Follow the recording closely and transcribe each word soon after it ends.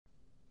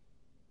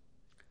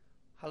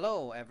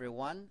Hello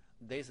everyone,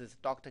 this is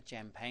Dr.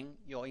 Jian Peng,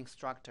 your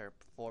instructor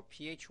for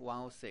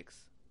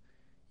PH106.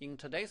 In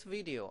today's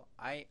video,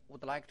 I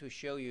would like to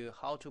show you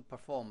how to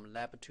perform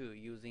Lab02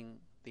 using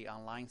the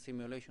online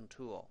simulation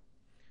tool.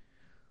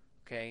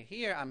 Okay,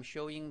 here I'm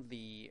showing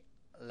the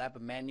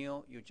lab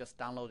manual you just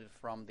downloaded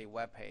from the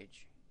web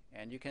page,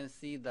 and you can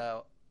see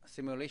the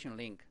simulation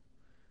link.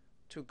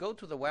 To go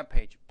to the web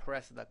page,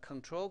 press the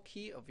Control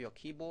key of your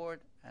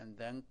keyboard and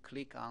then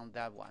click on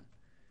that one.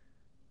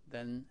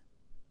 Then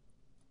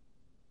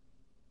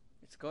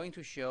it's going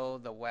to show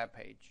the web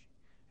page,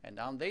 and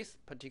on this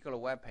particular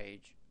web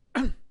page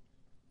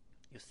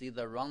you see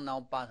the Run Now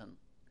button,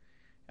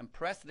 and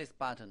press this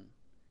button.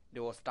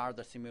 It will start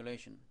the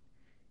simulation.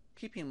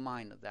 Keep in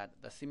mind that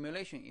the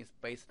simulation is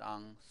based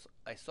on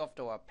a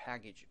software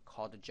package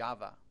called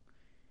Java.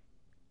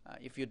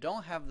 If you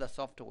don't have the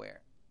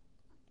software,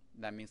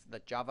 that means the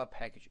Java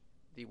package,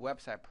 the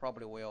website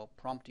probably will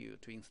prompt you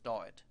to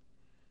install it.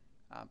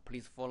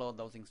 Please follow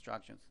those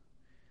instructions.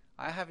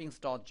 I have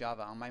installed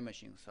Java on my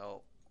machine,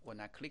 so when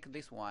I click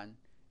this one,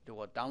 it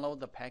will download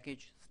the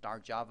package,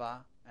 start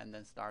Java, and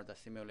then start the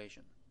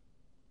simulation.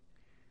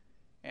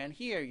 And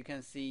here you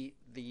can see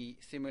the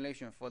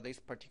simulation for this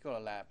particular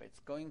lab.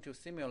 It's going to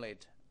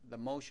simulate the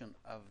motion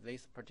of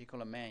this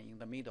particular man in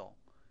the middle.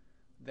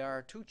 There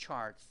are two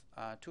charts,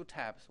 two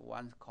tabs,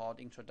 one called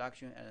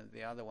Introduction and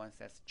the other one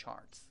says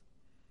Charts.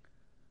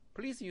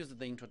 Please use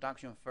the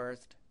introduction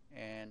first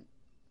and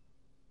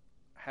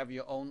have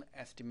your own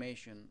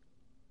estimation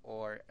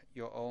or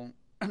your own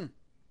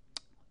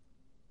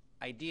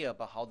idea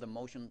about how the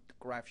motion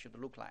graph should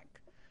look like,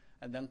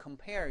 and then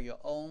compare your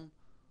own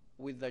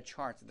with the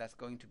charts that's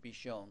going to be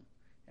shown,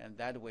 and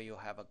that way you'll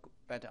have a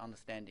better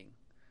understanding.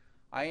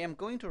 I am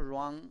going to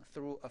run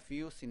through a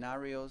few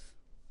scenarios,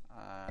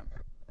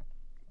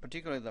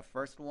 particularly the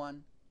first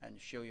one, and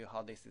show you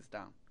how this is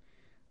done.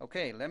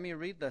 Okay, let me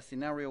read the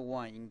scenario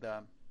 1 in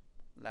the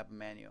lab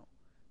manual.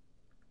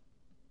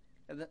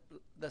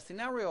 The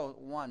scenario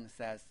 1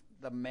 says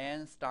the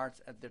man starts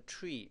at the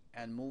tree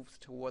and moves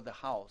toward the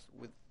house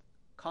with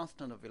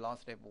constant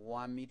velocity of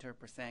 1 meter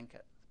per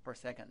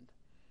second.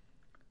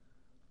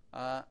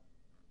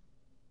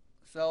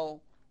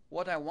 So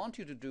what I want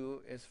you to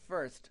do is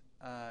first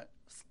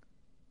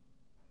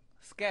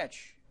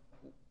sketch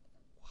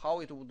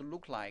how it would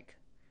look like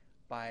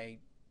by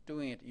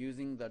doing it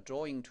using the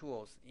drawing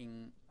tools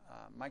in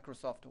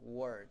Microsoft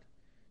Word.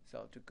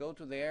 So to go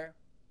to there,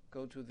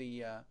 go to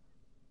the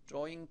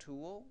drawing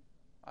tool.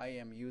 I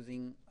am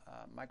using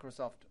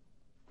Microsoft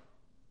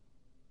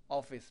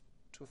Office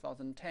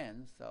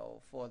 2010,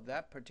 so for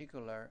that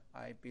particular,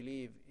 I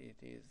believe it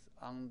is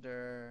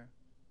under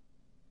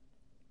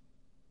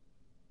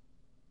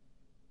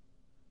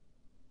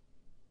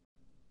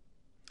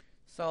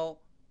so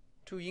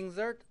to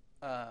insert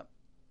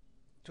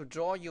to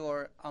draw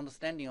your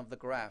understanding of the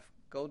graph,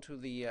 go to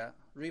the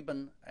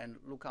ribbon and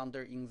look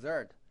under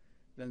Insert.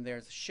 Then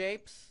there's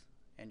Shapes,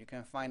 and you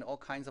can find all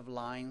kinds of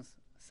lines.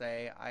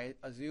 Say, I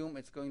assume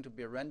it's going to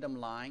be a random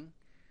line,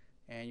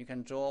 and you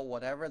can draw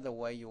whatever the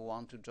way you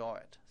want to draw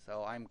it.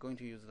 So I'm going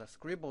to use the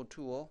Scribble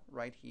tool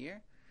right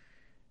here,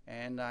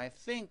 and I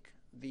think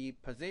the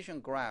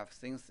position graph,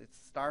 since it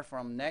starts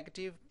from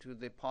negative to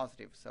the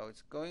positive, so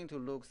it's going to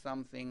look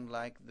something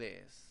like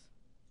this.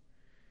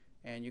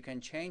 And you can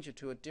change it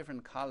to a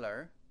different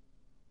color.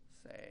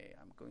 Say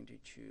I'm going to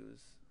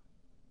choose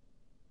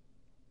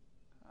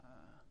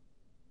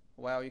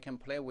well, you can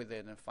play with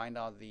it and find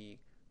out the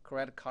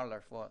correct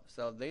color for.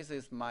 So this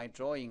is my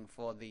drawing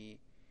for the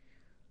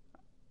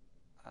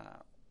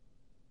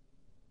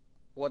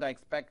what I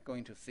expect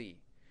going to see.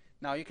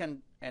 Now you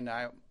can, and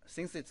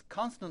since it's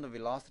constant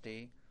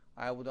velocity,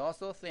 I would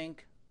also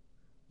think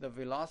the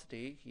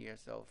velocity here.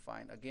 So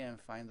find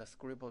the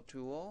Scribble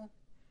tool.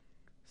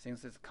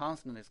 Since it's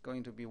constant, it's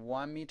going to be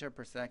 1 meter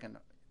per second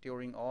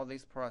during all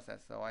this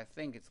process. So I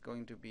think it's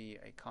going to be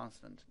a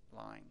constant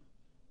line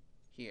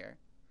here,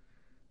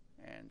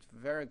 and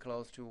very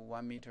close to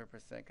 1 meter per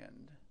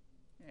second.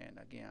 And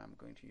again, I'm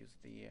going to use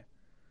the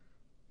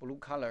blue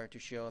color to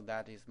show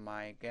that is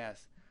my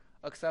guess.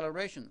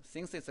 Acceleration,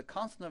 since it's a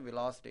constant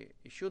velocity,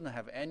 it shouldn't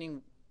have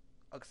any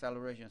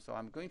acceleration. So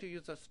I'm going to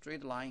use a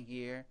straight line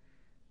here,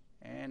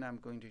 and I'm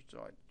going to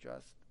draw it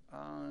just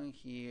on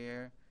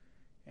here,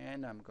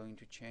 and I'm going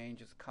to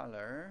change its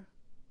color.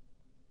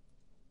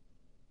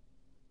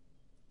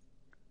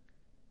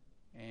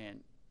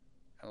 And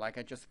like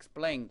I just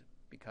explained,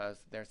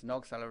 because there's no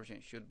acceleration,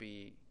 it should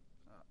be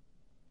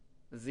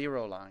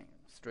zero line,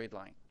 straight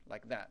line,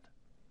 like that.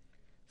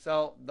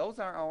 So those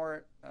are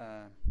our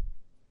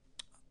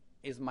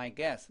is my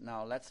guess.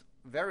 Now let's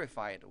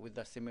verify it with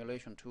the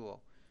simulation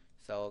tool.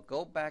 So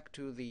go back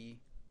to the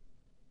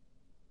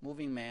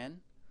moving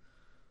man.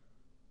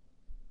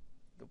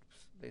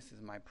 Oops, this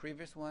is my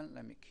previous one.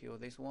 Let me kill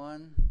this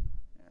one.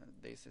 And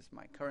this is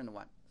my current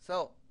one.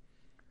 So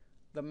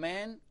the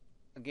man,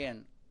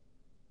 again,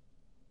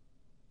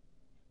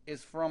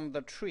 is from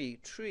the tree.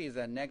 Tree is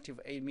at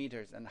 -8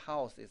 meters and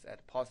house is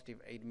at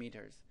 +8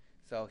 meters.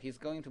 So he's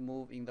going to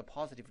move in the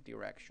positive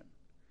direction.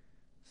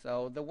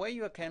 So the way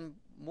you can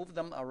move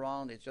them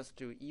around is just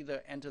to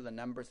either enter the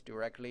numbers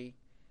directly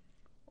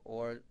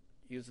or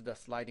use the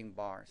sliding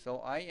bar. So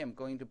I am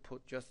going to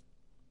put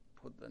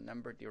the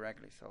number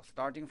directly. So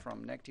starting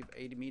from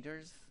 -8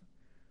 meters,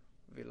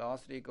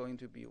 velocity going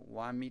to be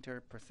 1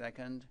 meter per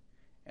second,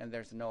 and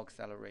there's no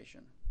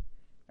acceleration.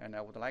 And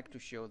I would like to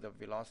show the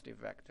velocity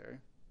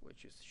vector,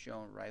 which is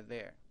shown right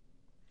there.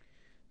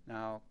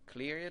 Now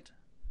clear it.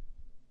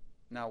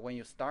 Now when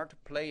you start to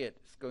play it,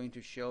 it's going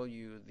to show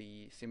you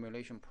the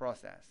simulation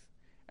process,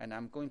 and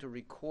I'm going to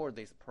record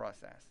this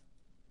process.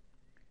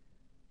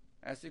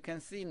 As you can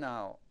see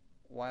now,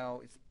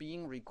 while it's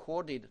being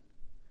recorded,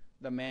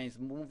 the man is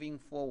moving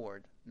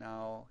forward.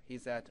 Now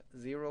he's at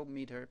 0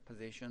 meter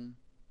position.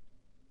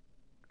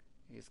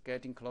 He's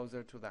getting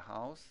closer to the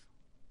house.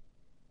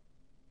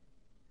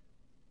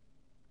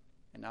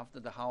 And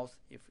after the house,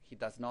 if he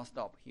does not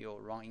stop,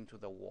 he'll run into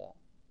the wall.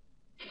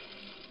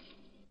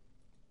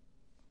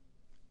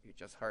 You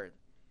just heard.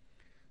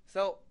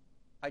 So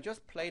I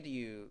just played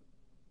you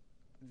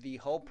the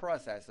whole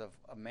process of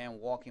a man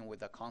walking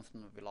with a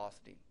constant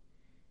velocity.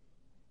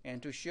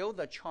 And to show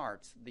the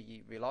charts,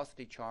 the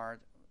velocity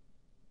chart,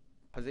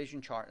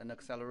 position chart, and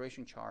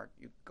acceleration chart,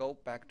 you go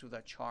back to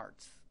the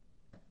charts.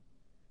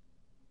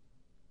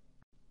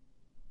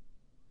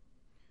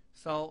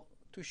 So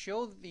to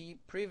show the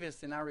previous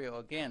scenario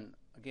again,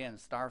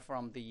 start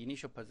from the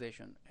initial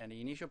position, and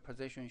the initial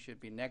position should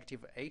be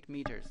 -8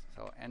 meters.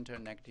 So enter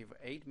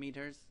 -8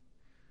 meters.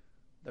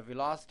 The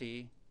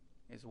velocity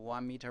is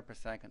 1 meter per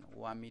second,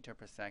 1 meter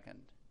per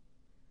second.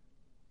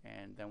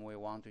 And then we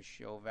want to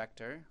show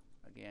vector,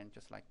 again,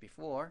 just like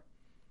before.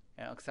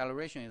 And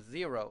acceleration is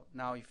 0.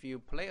 Now if you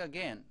play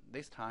again,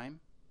 this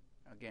time,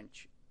 again,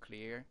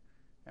 clear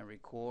and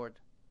record.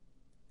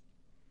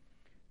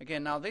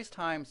 Again, now this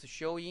time is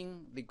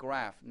showing the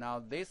graph. Now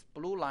this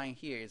blue line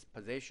here is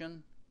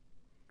position.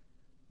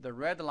 The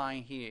red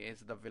line here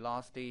is the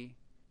velocity.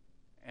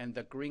 And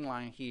the green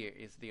line here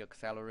is the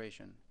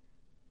acceleration.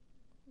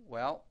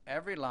 Well,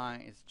 every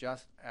line is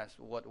just as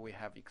what we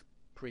have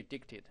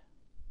predicted.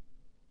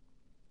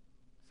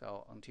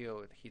 So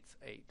until it hits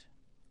 8.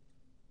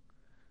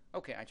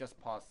 Okay, I just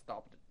paused,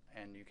 stopped,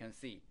 and you can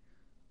see.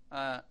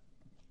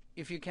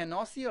 If you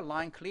cannot see a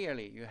line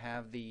clearly, you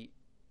have the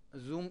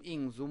zoom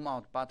in, zoom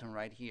out button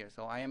right here.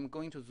 So I am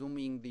going to zoom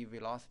in the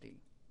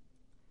velocity.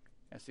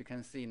 As you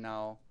can see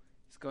now,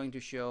 it's going to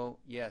show,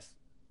 yes,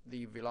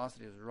 the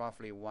velocity is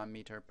roughly 1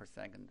 meter per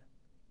second.